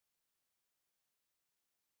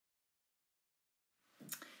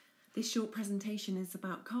This short presentation is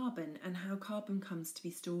about carbon and how carbon comes to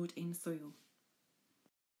be stored in soil.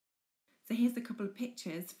 So here's a couple of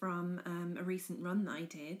pictures from a recent run that I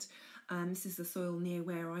did. This is the soil near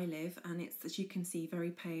where I live, and it's, as you can see,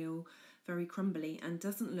 very pale, very crumbly, and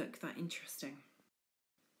doesn't look that interesting.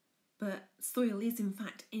 But soil is in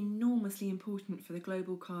fact enormously important for the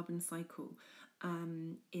global carbon cycle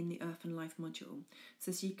in the Earth and Life module.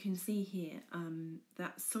 So as you can see here,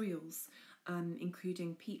 that soils,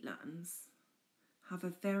 including peatlands, have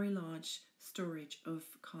a very large storage of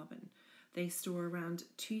carbon. They store around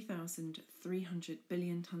 2,300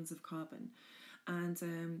 billion tonnes of carbon, and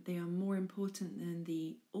they are more important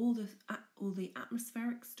than all the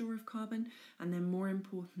atmospheric store of carbon, and they're more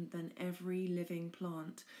important than every living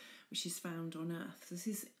plant which is found on Earth. This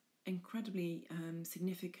is incredibly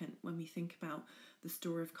significant when we think about the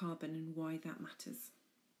store of carbon and why that matters.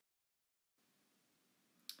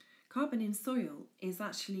 Carbon in soil is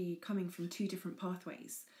actually coming from two different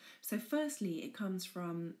pathways. So firstly, it comes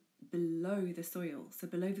from below the soil. So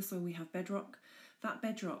below the soil we have bedrock. That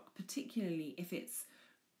bedrock, particularly if it's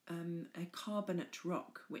a carbonate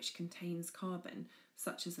rock which contains carbon,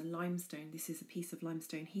 such as a limestone, this is a piece of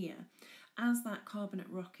limestone here, as that carbonate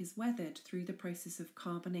rock is weathered through the process of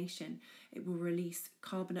carbonation, it will release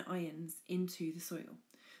carbonate ions into the soil.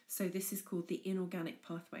 So this is called the inorganic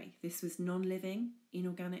pathway. This was non-living,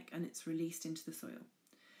 inorganic, and it's released into the soil.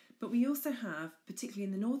 But we also have, particularly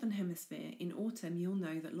in the northern hemisphere, in autumn you'll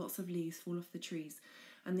know that lots of leaves fall off the trees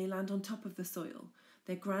and they land on top of the soil.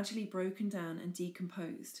 They're gradually broken down and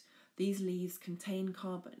decomposed. These leaves contain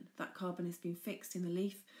carbon. That carbon has been fixed in the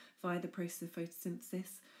leaf via the process of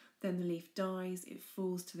photosynthesis. Then the leaf dies, it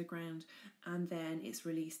falls to the ground, and then it's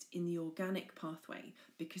released in the organic pathway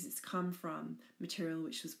because it's come from material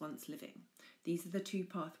which was once living. These are the two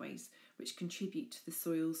pathways which contribute to the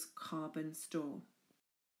soil's carbon store.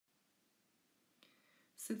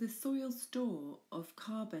 So the soil store of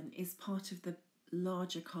carbon is part of the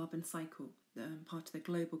larger carbon cycle, part of the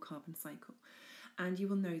global carbon cycle. And you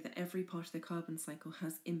will know that every part of the carbon cycle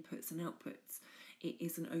has inputs and outputs. It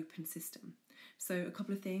is an open system. So a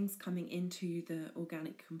couple of things coming into the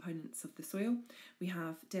organic components of the soil. We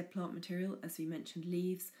have dead plant material, as we mentioned,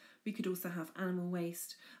 leaves. We could also have animal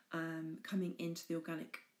waste coming into the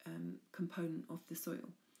organic component of the soil.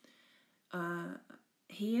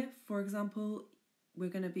 Here, for example, we're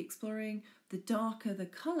going to be exploring the darker the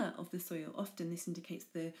colour of the soil. Often this indicates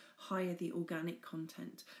the higher the organic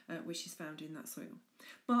content which is found in that soil.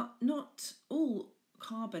 But not all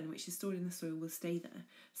carbon which is stored in the soil will stay there.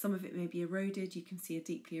 Some of it may be eroded. You can see a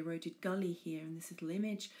deeply eroded gully here in this little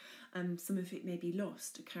image. Some of it may be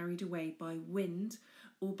lost, carried away by wind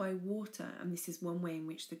or by water, and this is one way in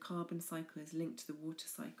which the carbon cycle is linked to the water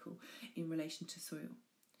cycle in relation to soil.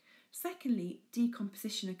 Secondly,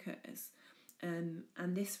 decomposition occurs. And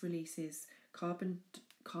this releases carbon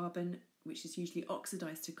which is usually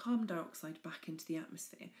oxidised to carbon dioxide back into the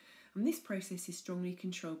atmosphere. And this process is strongly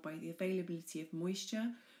controlled by the availability of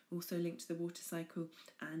moisture, also linked to the water cycle,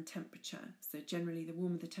 and temperature. So generally the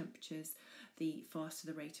warmer the temperatures, the faster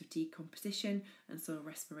the rate of decomposition and soil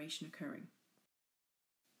respiration occurring.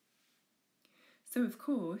 So of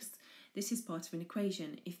course, this is part of an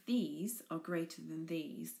equation. If these are greater than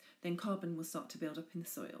these, then carbon will start to build up in the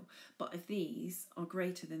soil. But if these are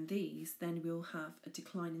greater than these, then we'll have a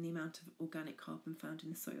decline in the amount of organic carbon found in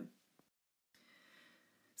the soil.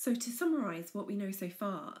 So to summarise what we know so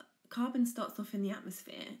far, carbon starts off in the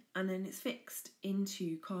atmosphere and then it's fixed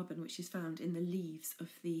into carbon which is found in the leaves of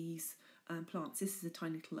these plants. This is a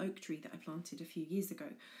tiny little oak tree that I planted a few years ago.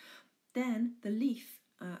 Then the leaf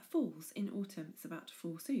falls in autumn. It's about to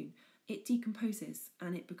fall soon. It decomposes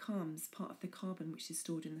and it becomes part of the carbon which is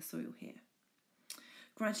stored in the soil here.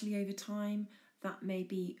 Gradually over time, that may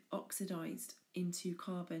be oxidised into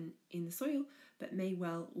carbon in the soil, but may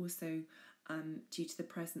well also, due to the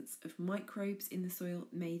presence of microbes in the soil,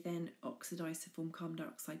 may then oxidise to form carbon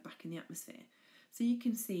dioxide back in the atmosphere. So you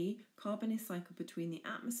can see carbon is cycled between the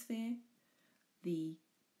atmosphere, the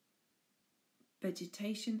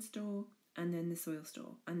vegetation store, and then the soil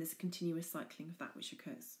store, and there's a continuous cycling of that which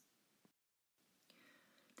occurs.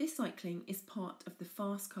 This cycling is part of the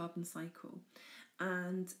fast carbon cycle,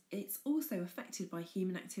 and it's also affected by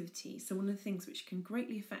human activity. So one of the things which can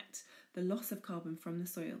greatly affect the loss of carbon from the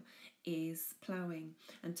soil is ploughing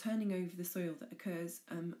and turning over the soil that occurs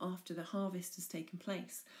after the harvest has taken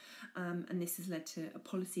place. And this has led to a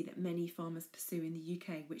policy that many farmers pursue in the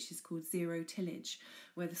UK, which is called zero tillage,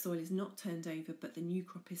 where the soil is not turned over but the new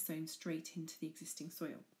crop is sown straight into the existing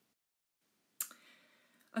soil.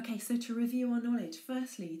 Okay, so to review our knowledge,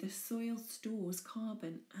 firstly, the soil stores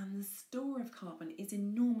carbon, and the store of carbon is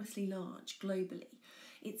enormously large globally.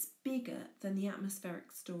 It's bigger than the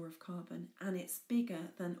atmospheric store of carbon, and it's bigger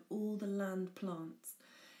than all the land plants.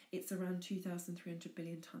 It's around 2,300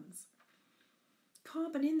 billion tonnes.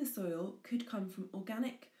 Carbon in the soil could come from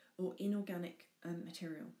organic or inorganic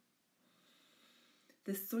material.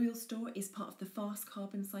 The soil store is part of the fast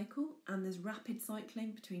carbon cycle, and there's rapid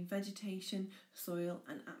cycling between vegetation, soil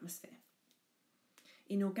and atmosphere.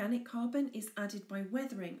 Inorganic carbon is added by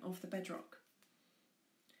weathering of the bedrock.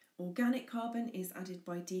 Organic carbon is added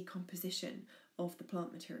by decomposition of the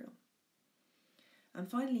plant material. And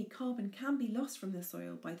finally, carbon can be lost from the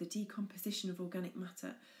soil by the decomposition of organic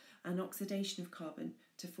matter and oxidation of carbon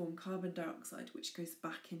to form carbon dioxide, which goes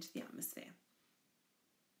back into the atmosphere.